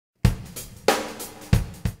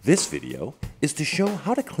This video is to show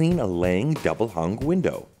how to clean a Lang double-hung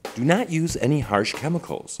window. Do not use any harsh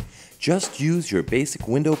chemicals. Just use your basic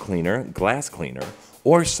window cleaner, glass cleaner,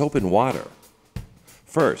 or soap and water.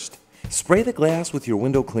 First, spray the glass with your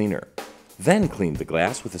window cleaner. Then clean the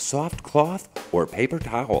glass with a soft cloth or paper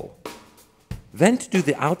towel. Then to do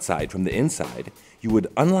the outside from the inside, you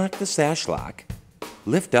would unlock the sash lock,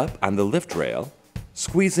 lift up on the lift rail,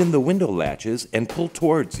 squeeze in the window latches and pull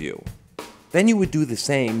towards you. Then you would do the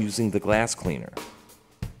same using the glass cleaner.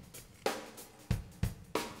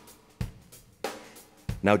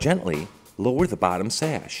 Now gently lower the bottom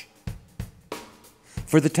sash.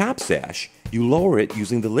 For the top sash, you lower it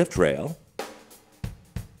using the lift rail,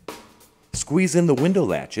 squeeze in the window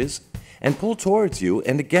latches, and pull towards you,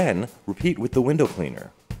 and again repeat with the window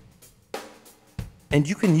cleaner. And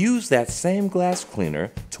you can use that same glass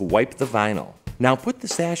cleaner to wipe the vinyl. Now put the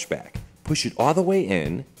sash back, push it all the way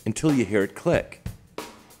in until you hear it click.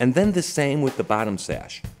 And then the same with the bottom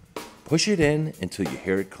sash. Push it in until you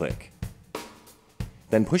hear it click.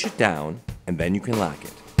 Then push it down, and then you can lock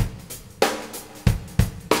it.